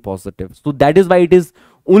has to be positive. So that is why it is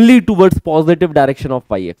only towards positive direction of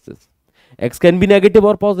y-axis. X can be negative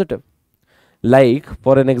or positive. Like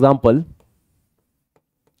for an example,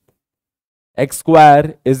 x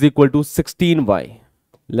square is equal to 16y.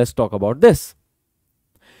 Let's talk about this.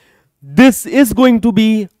 This is going to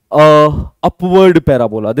be a upward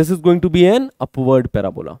parabola. This is going to be an upward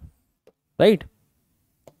parabola, right?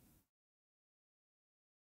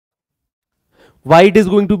 Why it is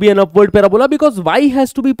going to be an upward parabola? Because y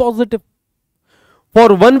has to be positive.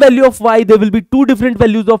 For one value of y, there will be two different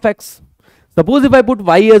values of x. Suppose if I put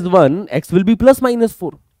y as 1, x will be plus minus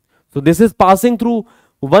 4. So this is passing through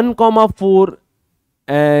 1, 4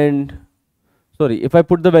 and sorry, if I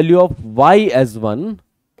put the value of y as 1,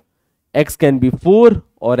 x can be 4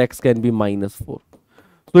 or x can be minus 4.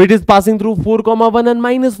 So it is passing through 4, 1 and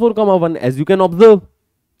minus 4, 1, as you can observe.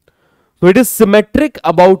 So it is symmetric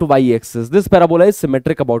about y-axis. This parabola is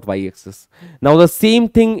symmetric about y-axis. Now the same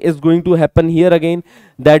thing is going to happen here again,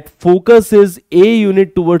 that focus is a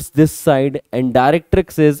unit towards this side and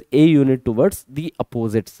directrix is a unit towards the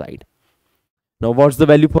opposite side. Now what's the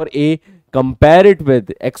value for a? Compare it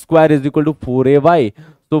with x square is equal to 4ay.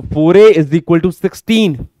 So 4a is equal to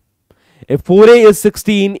 16. If 4a is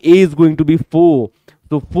 16, a is going to be 4.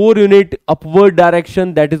 So 4 unit upward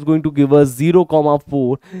direction, that is going to give us 0,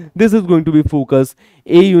 4. This is going to be focus.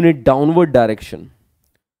 A unit downward direction.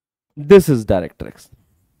 This is directrix.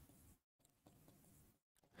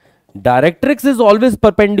 Directrix is always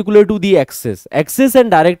perpendicular to the axis. Axis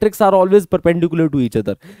and directrix are always perpendicular to each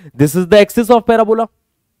other. This is the axis of parabola.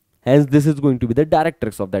 Hence this is going to be the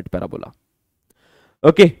directrix of that parabola.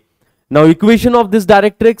 Okay. Now equation of this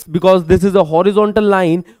directrix, because this is a horizontal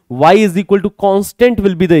line, y is equal to constant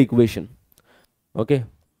will be the equation. Okay.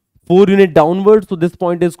 4 unit downward, so this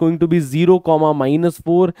point is going to be 0, minus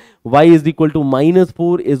 4. Y is equal to minus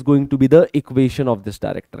 4 is going to be the equation of this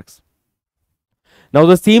directrix. Now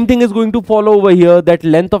the same thing is going to follow over here, that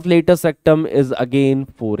length of latest sectum is again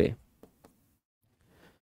 4a.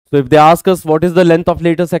 So if they ask us what is the length of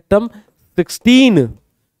latest sectum, 16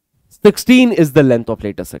 is the length of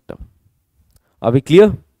latest sectum. Are we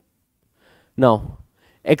clear? Now,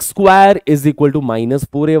 x square is equal to minus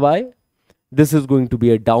 4ay. This is going to be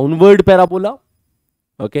a downward parabola.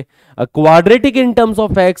 Okay. A quadratic in terms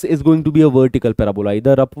of x is going to be a vertical parabola,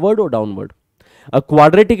 either upward or downward. A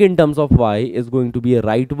quadratic in terms of y is going to be a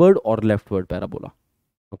rightward or leftward parabola.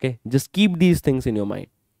 Okay. Just keep these things in your mind.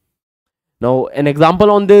 Now, an example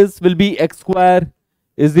on this will be x square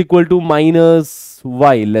is equal to minus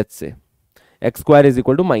y, let's say. X square is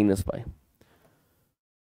equal to minus y.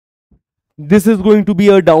 This is going to be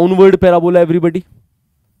a downward parabola, everybody.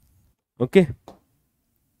 Okay.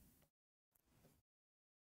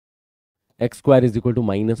 X square is equal to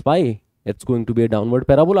minus y. It's going to be a downward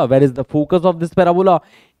parabola. Where is the focus of this parabola?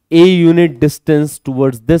 A unit distance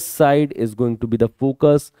towards this side is going to be the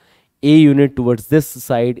focus. A unit towards this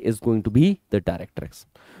side is going to be the directrix.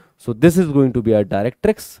 So this is going to be our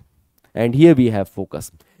directrix. And here we have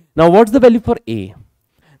focus. Now what's the value for a?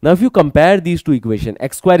 Now if you compare these two equations,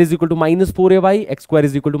 x square is equal to minus 4ay, x square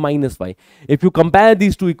is equal to minus y. If you compare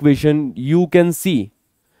these two equations, you can see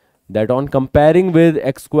that on comparing with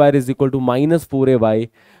x square is equal to minus 4ay,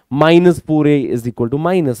 minus 4a is equal to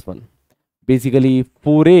minus 1. Basically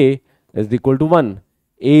 4a is equal to 1,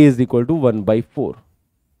 a is equal to 1 by 4.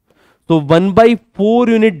 So 1 by 4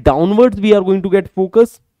 unit downwards we are going to get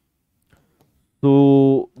focus.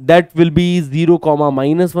 So that will be 0,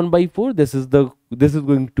 minus 1 by 4. This is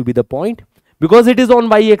going to be the point. Because it is on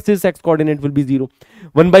y-axis, x coordinate will be 0.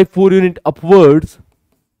 1 by 4 unit upwards,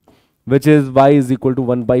 which is y is equal to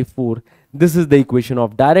 1 by 4. This is the equation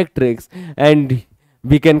of directrix. And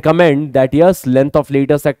we can comment that yes, length of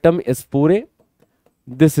later sectum is 4a.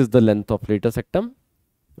 This is the length of later sectum,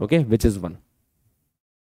 okay, which is 1.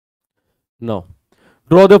 Now,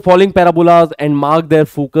 draw the following parabolas and mark their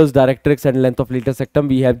focus, directrix and length of later sectum.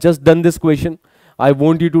 We have just done this question. I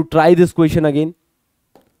want you to try this question again.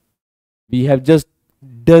 We have just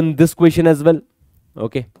done this question as well.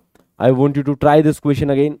 Okay, I want you to try this question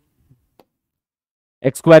again.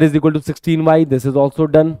 X square is equal to 16y. This is also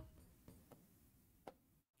done.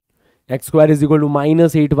 X square is equal to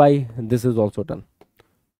minus 8y. This is also done.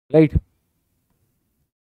 Right.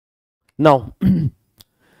 Now,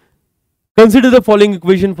 consider the following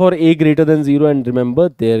equation for a greater than 0 and remember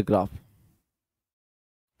their graph.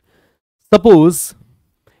 Suppose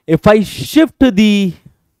if I shift the,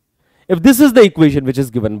 if this is the equation which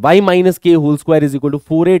is given, y minus k whole square is equal to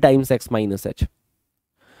 4a times x minus h.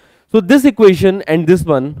 So this equation and this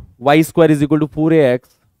one, y square is equal to 4ax.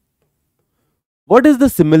 What is the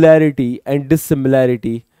similarity and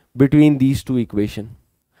dissimilarity between these two equations?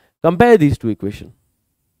 Compare these two equations.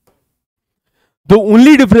 The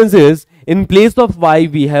only difference is, in place of y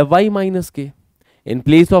we have y minus k. In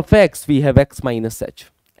place of x we have x minus h.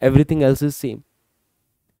 Everything else is same.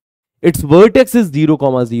 Its vertex is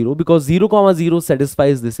 0, 0 because 0, 0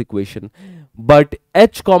 satisfies this equation. But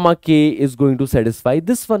h, k is going to satisfy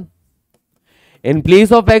this one. In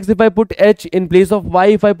place of x if I put h, in place of y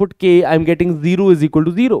if I put k, I am getting 0 is equal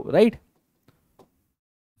to 0, right?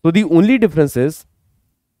 So the only difference is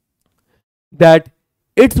that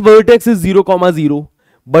its vertex is 0, 0,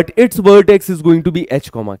 but its vertex is going to be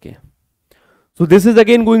h, k. So this is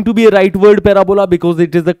again going to be a rightward parabola because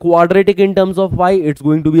it is a quadratic in terms of y. It's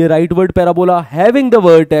going to be a rightward parabola having the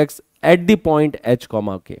vertex at the point h,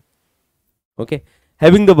 k. Okay,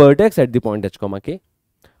 having the vertex at the point h, k,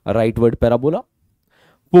 a rightward parabola.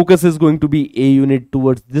 Focus is going to be a unit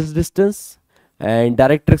towards this distance and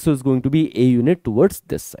directrix is going to be a unit towards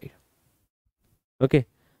this side. Okay,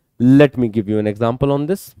 let me give you an example on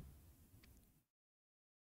this.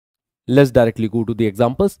 Let's directly go to the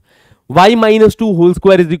examples. Y minus 2 whole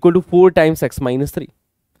square is equal to 4 times x minus 3.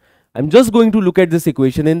 I'm just going to look at this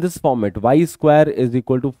equation in this format. Y square is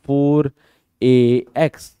equal to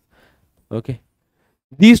 4ax. Okay,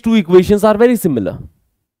 these two equations are very similar.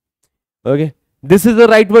 Okay, this is a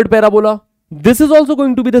rightward parabola. This is also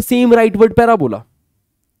going to be the same rightward parabola.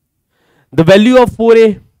 The value of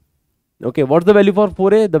 4a. Okay, what's the value for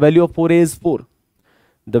 4a? The value of 4a is 4.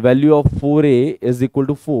 The value of 4a is equal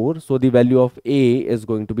to 4. So the value of a is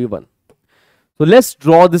going to be 1. So let's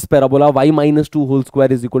draw this parabola. Y minus 2 whole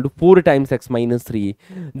square is equal to 4 times x minus 3.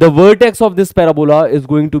 The vertex of this parabola is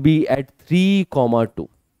going to be at 3, 2.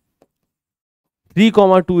 3,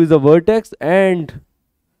 2 is a vertex and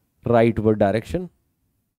rightward direction.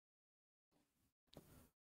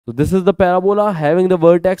 So this is the parabola having the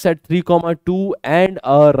vertex at 3, 2 and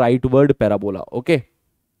a rightward parabola. Okay,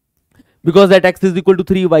 because at x is equal to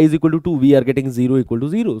 3, y is equal to 2, we are getting 0 equal to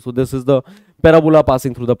 0. So this is the parabola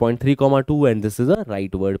passing through the point 3, 2 and this is a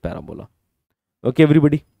rightward parabola. Okay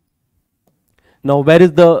everybody. Now where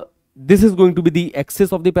is the, this is going to be the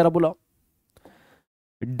axis of the parabola.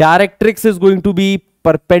 Directrix is going to be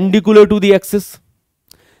perpendicular to the axis.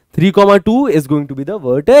 3, 2 is going to be the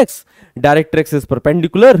vertex. Directrix is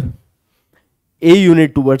perpendicular. A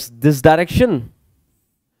unit towards this direction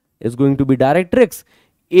is going to be directrix.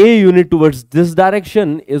 A unit towards this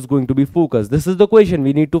direction is going to be focus. This is the question.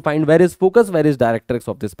 We need to find where is focus, where is directrix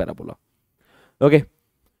of this parabola. Okay.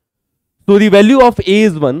 So the value of a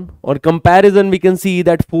is 1. On comparison, we can see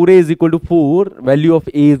that 4a is equal to 4. Value of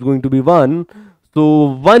a is going to be 1.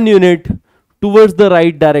 So 1 unit towards the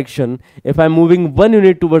right direction. If I'm moving 1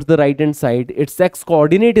 unit towards the right hand side, its x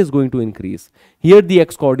coordinate is going to increase. Here the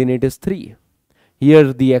x coordinate is 3.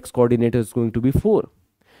 Here the x coordinate is going to be 4.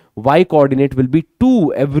 Y coordinate will be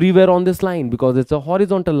 2 everywhere on this line because it's a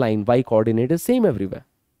horizontal line. Y coordinate is same everywhere.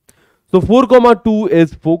 So 4, 2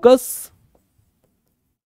 is focus.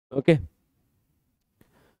 Okay.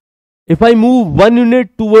 If I move 1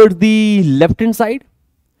 unit towards the left hand side,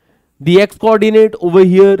 the x coordinate over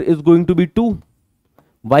here is going to be 2.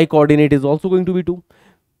 Y coordinate is also going to be 2.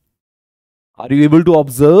 Are you able to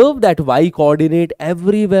observe that y coordinate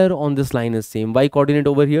everywhere on this line is same? Y coordinate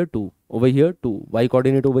over here 2, over here 2, y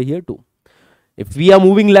coordinate over here 2. If we are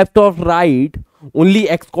moving left or right, only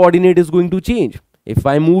x coordinate is going to change. If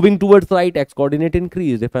I am moving towards right, x coordinate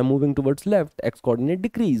increased. If I am moving towards left, x coordinate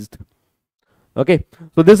decreased. Okay,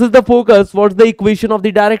 so this is the focus. What's the equation of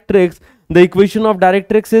the directrix? The equation of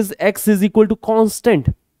directrix is x is equal to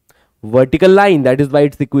constant. Vertical line, that is why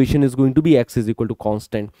its equation is going to be x is equal to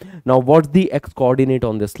constant. Now what's the x coordinate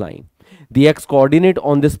on this line? The x coordinate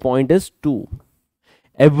on this point is 2.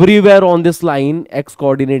 Everywhere on this line x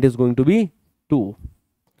coordinate is going to be 2.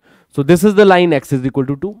 So this is the line x is equal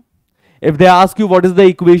to 2. If they ask you what is the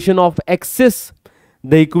equation of axis,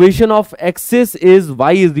 the equation of axis is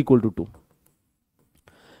y is equal to 2.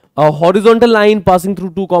 A horizontal line passing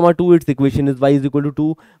through 2 comma 2, its equation is y is equal to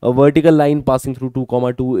 2. A vertical line passing through 2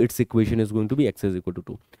 comma 2, its equation is going to be x is equal to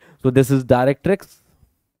 2. So this is directrix.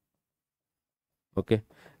 Okay,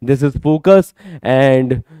 this is focus,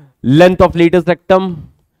 and length of latest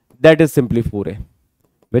rectum, that is simply 4a,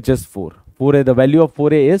 which is 4. 4a, the value of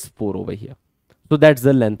 4a is 4 over here. So that's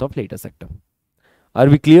the length of latest rectum. Are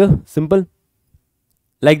we clear? Simple.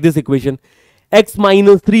 Like this equation, x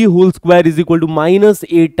minus 3 whole square is equal to minus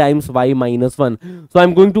 8 times y minus 1. So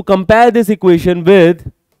I'm going to compare this equation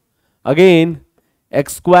with, again,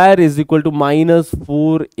 x square is equal to minus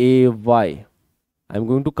 4ay. I'm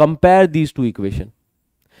going to compare these two equations.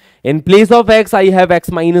 In place of x, I have x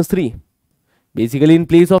minus 3. Basically, in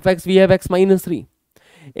place of x, we have x minus 3.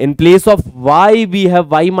 In place of y, we have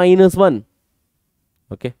y minus 1.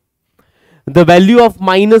 Okay. The value of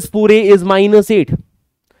minus 4a is minus 8.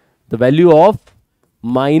 The value of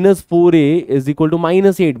minus 4a is equal to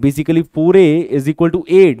minus 8. Basically, 4a is equal to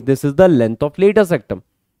 8. This is the length of latest rectum.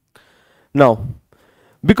 Now,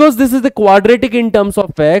 because this is the quadratic in terms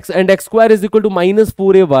of x and x square is equal to minus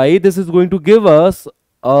 4ay, this is going to give us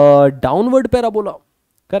a downward parabola.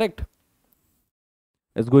 Correct?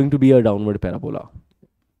 It's going to be a downward parabola.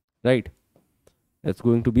 Right? It's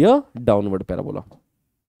going to be a downward parabola.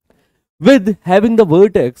 With having the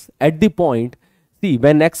vertex at the point, see,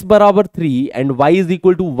 when x barabar 3 and y is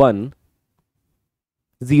equal to 1,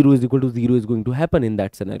 0 is equal to 0 is going to happen in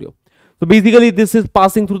that scenario. So basically, this is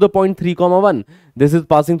passing through the point 3 comma 1. This is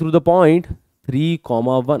passing through the point 3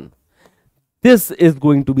 comma 1. This is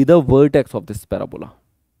going to be the vertex of this parabola.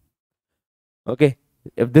 Okay.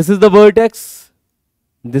 If this is the vertex,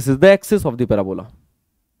 this is the axis of the parabola.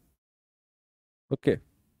 Okay.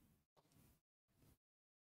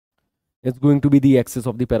 It's going to be the axis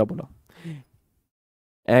of the parabola.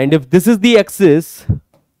 And if this is the axis,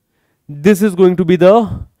 this is going to be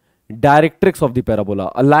the directrix of the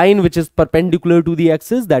parabola. A line which is perpendicular to the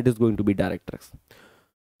axis, that is going to be directrix.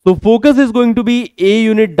 So focus is going to be a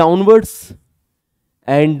unit downwards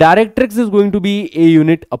and directrix is going to be a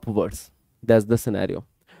unit upwards. That's the scenario.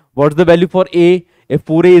 What's the value for a? If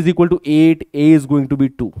 4a is equal to 8, a is going to be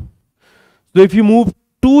 2. So if you move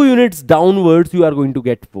 2 units downwards, you are going to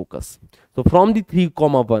get focus. So from the 3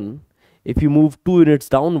 comma 1, if you move 2 units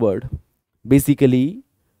downward, basically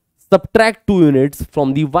subtract 2 units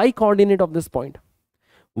from the y coordinate of this point.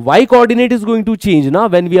 Y coordinate is going to change now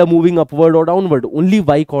when we are moving upward or downward. Only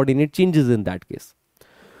y coordinate changes in that case.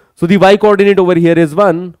 So the y coordinate over here is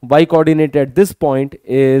 1. Y coordinate at this point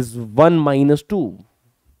is 1 minus 2.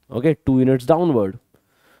 Okay, 2 units downward.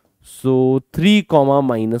 So 3 comma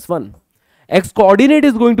minus 1. X coordinate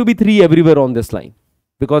is going to be 3 everywhere on this line.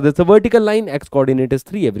 Because it's a vertical line, x coordinate is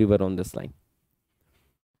 3 everywhere on this line.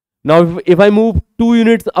 Now, if I move 2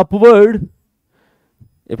 units upward,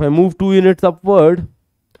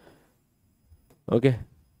 okay,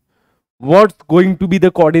 what's going to be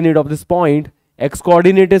the coordinate of this point? X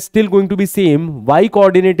coordinate is still going to be same. Y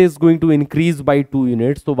coordinate is going to increase by 2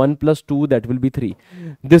 units. So 1 plus 2, that will be 3.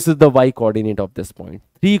 This is the y coordinate of this point.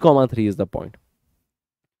 3 comma 3 is the point.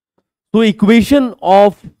 So equation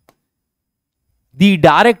of the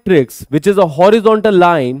directrix, which is a horizontal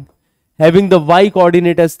line having the y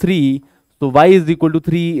coordinate as 3, so y is equal to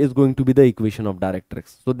 3 is going to be the equation of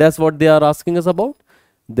directrix. So that's what they are asking us about.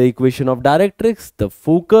 The equation of directrix, the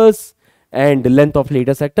focus and the length of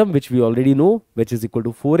latest rectum, which we already know, which is equal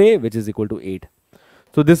to 4a, which is equal to 8.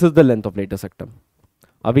 So this is the length of latest rectum.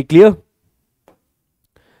 Are we clear?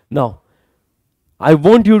 Now, I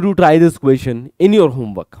want you to try this question in your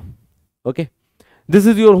homework. Okay. This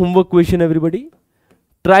is your homework question, everybody.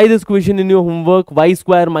 Try this question in your homework. Y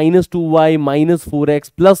square minus 2y minus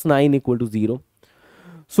 4x plus 9 equal to 0.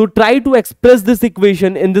 So try to express this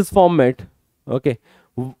equation in this format. Okay.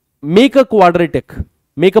 Make a quadratic.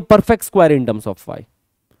 Make a perfect square in terms of y.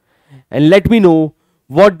 And let me know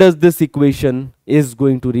what does this equation is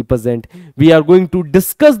going to represent. We are going to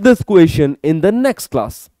discuss this question in the next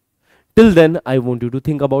class. Till then, I want you to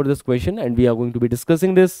think about this question and we are going to be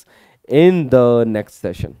discussing this in the next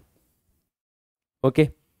session.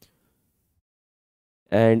 Okay.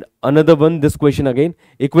 And another one, this question again,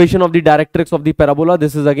 equation of the directrix of the parabola.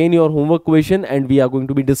 This is again your homework question and we are going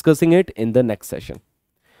to be discussing it in the next session.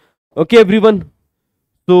 Okay, everyone.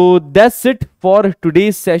 So that's it for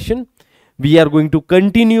today's session. We are going to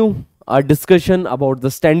continue our discussion about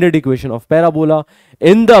the standard equation of parabola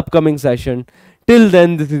in the upcoming session. Till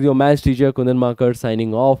then, this is your maths teacher Kundan Makar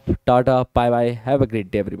signing off. Tata, bye bye. Have a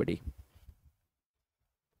great day, everybody.